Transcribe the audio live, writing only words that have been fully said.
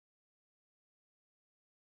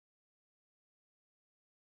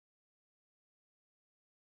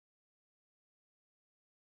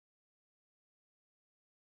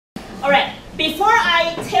Alright, before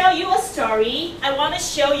I tell you a story, I want to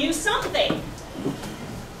show you something.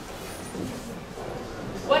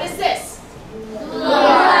 What is this?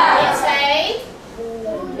 Ruler.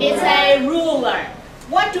 It's a ruler.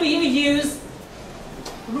 What do you use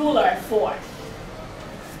ruler for?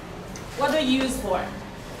 What do you use for?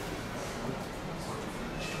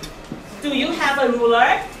 Do you have a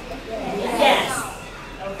ruler? Yes.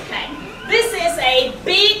 Okay. This is a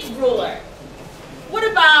big ruler. What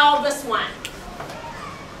about this one?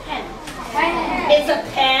 Pen. It's a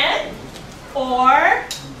pen or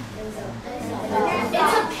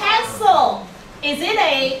it's a pencil. Is it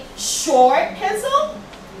a short pencil?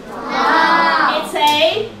 No. It's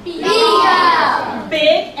a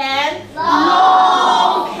big and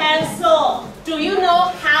long pencil. Do you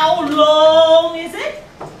know how long is it?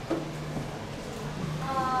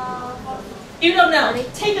 You don't know.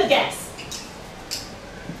 Take a guess.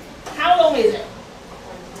 How long is it?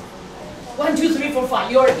 1, 2, 3, 4,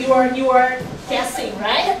 5. You are guessing,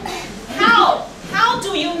 right? How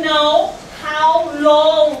do you know how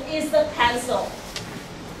long is the pencil?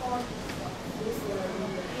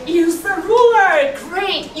 Use the ruler.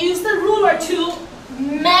 Great. Use the ruler to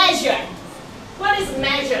measure. What is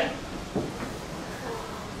measure?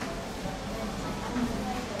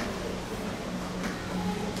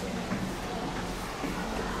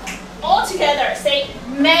 All together, say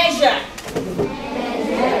measure.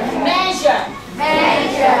 Measure.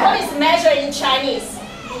 What is measure in Chinese?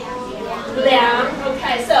 量.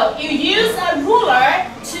 Okay, so you use a ruler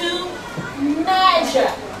to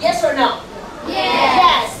measure. Yes or no?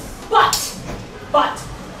 Yes. But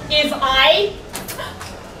if I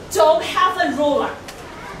don't have a ruler,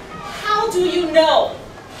 how do you know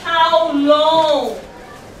how long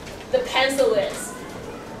the pencil is?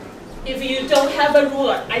 If you don't have a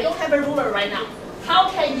ruler, I don't have a ruler right now. How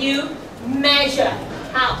can you measure?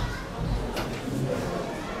 How?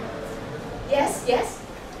 Yes.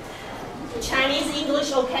 Chinese,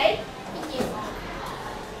 English, okay?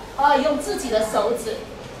 用自己的手指.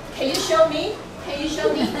 Can you show me? Can you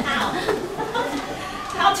show me how?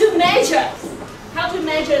 How to measure? How to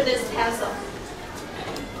measure this pencil?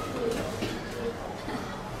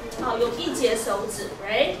 用一节手指,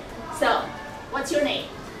 right? So, what's your name?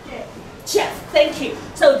 Jeff. Thank you.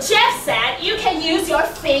 So Jeff said you can use your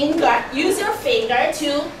finger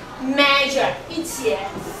to measure 一节.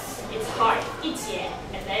 It's hard. 一节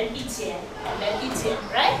and then 一节 and then 一节,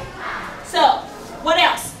 right? So, what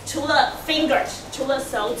else? 除了 fingers, 除了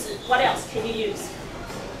手指, what else can you use?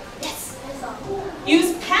 Yes.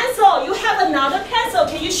 Use pencil. You have another pencil.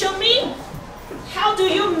 Can you show me? How do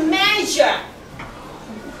you measure?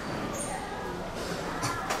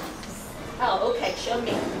 Oh, okay. Show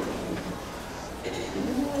me.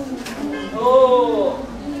 Oh.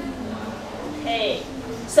 Okay.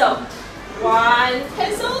 So, 1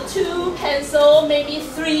 pencil, 2 pencil, maybe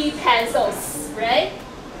 3 pencils, right?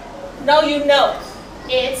 Now you know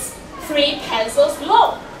it's 3 pencils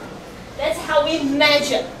long. That's how we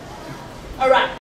measure. All right.